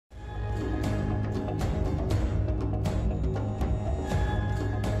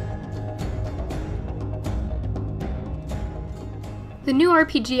The new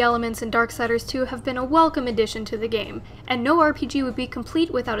RPG elements in Darksiders 2 have been a welcome addition to the game, and no RPG would be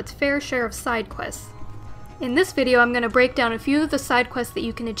complete without its fair share of side quests. In this video, I'm going to break down a few of the side quests that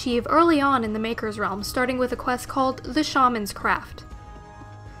you can achieve early on in the Maker's Realm, starting with a quest called the Shaman's Craft.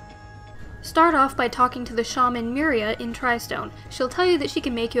 Start off by talking to the Shaman Miria in Tristone. She'll tell you that she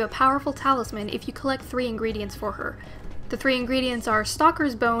can make you a powerful talisman if you collect 3 ingredients for her. The 3 ingredients are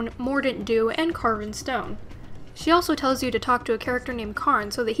Stalker's Bone, Mordant Dew, and Carven Stone. She also tells you to talk to a character named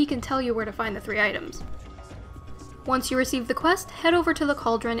Karn so that he can tell you where to find the 3 items. Once you receive the quest, head over to the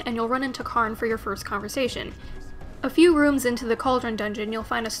Cauldron and you'll run into Karn for your first conversation. A few rooms into the Cauldron dungeon, you'll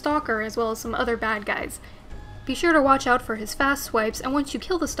find a Stalker as well as some other bad guys. Be sure to watch out for his fast swipes, and once you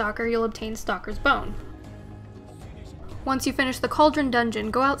kill the Stalker, you'll obtain Stalker's Bone. Once you finish the Cauldron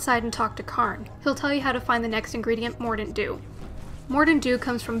dungeon, go outside and talk to Karn. He'll tell you how to find the next ingredient, Mordant Dew. Mordant Dew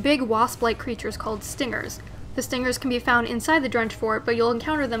comes from big wasp-like creatures called stingers. The stingers can be found inside the Drench Fort, but you'll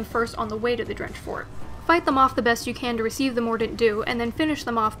encounter them first on the way to the Drench Fort. Fight them off the best you can to receive the Mordant Dew, and then finish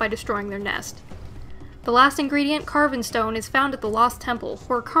them off by destroying their nest. The last ingredient, Carven Stone, is found at the Lost Temple,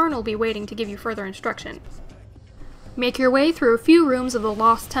 where Karn will be waiting to give you further instruction. Make your way through a few rooms of the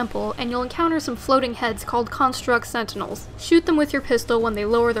Lost Temple, and you'll encounter some floating heads called Construct Sentinels. Shoot them with your pistol when they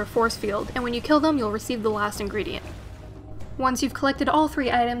lower their force field, and when you kill them, you'll receive the last ingredient. Once you've collected all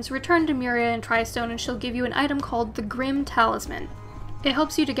 3 items, return to Miria in Tristone and she'll give you an item called the Grim Talisman. It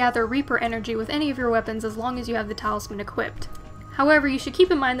helps you to gather Reaper energy with any of your weapons as long as you have the talisman equipped. However, you should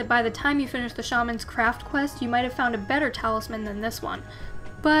keep in mind that by the time you finish the Shaman's Craft quest, you might have found a better talisman than this one.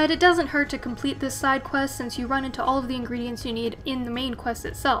 But it doesn't hurt to complete this side quest since you run into all of the ingredients you need in the main quest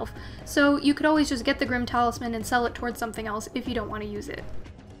itself, so you could always just get the Grim Talisman and sell it towards something else if you don't want to use it.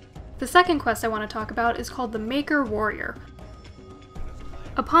 The second quest I want to talk about is called the Maker Warrior.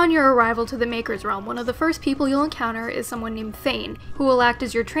 Upon your arrival to the Maker's Realm, one of the first people you'll encounter is someone named Thane, who will act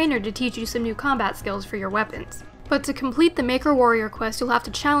as your trainer to teach you some new combat skills for your weapons. But to complete the Maker Warrior quest, you'll have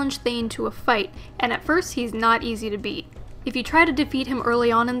to challenge Thane to a fight, and at first he's not easy to beat. If you try to defeat him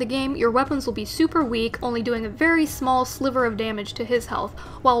early on in the game, your weapons will be super weak, only doing a very small sliver of damage to his health,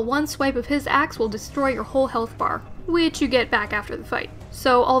 while one swipe of his axe will destroy your whole health bar, which you get back after the fight.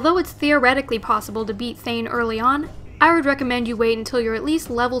 So although it's theoretically possible to beat Thane early on, I would recommend you wait until you're at least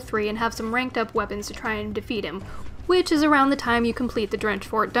level 3 and have some ranked up weapons to try and defeat him, which is around the time you complete the Drench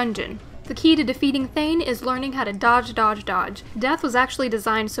Fort dungeon. The key to defeating Thane is learning how to dodge. Death was actually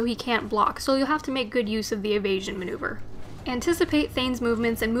designed so he can't block, so you'll have to make good use of the evasion maneuver. Anticipate Thane's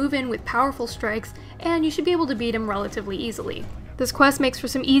movements and move in with powerful strikes, and you should be able to beat him relatively easily. This quest makes for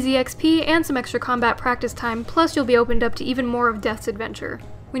some easy XP and some extra combat practice time, plus you'll be opened up to even more of Death's adventure.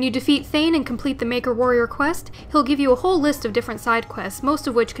 When you defeat Thane and complete the Maker Warrior quest, he'll give you a whole list of different side quests, most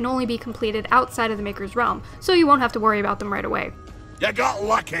of which can only be completed outside of the Maker's Realm, so you won't have to worry about them right away. You got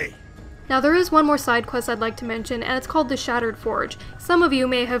lucky! Now there is one more side quest I'd like to mention, and it's called the Shattered Forge. Some of you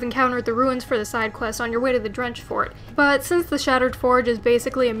may have encountered the ruins for the side quest on your way to the Drench Fort, but since the Shattered Forge is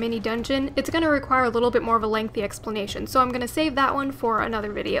basically a mini dungeon, it's going to require a little bit more of a lengthy explanation, so I'm going to save that one for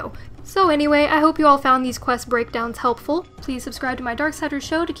another video. So anyway, I hope you all found these quest breakdowns helpful. Please subscribe to my Darksiders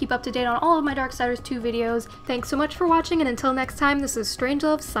show to keep up to date on all of my Darksiders 2 videos. Thanks so much for watching, and until next time, this is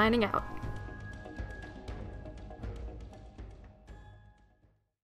StrangeLuv signing out.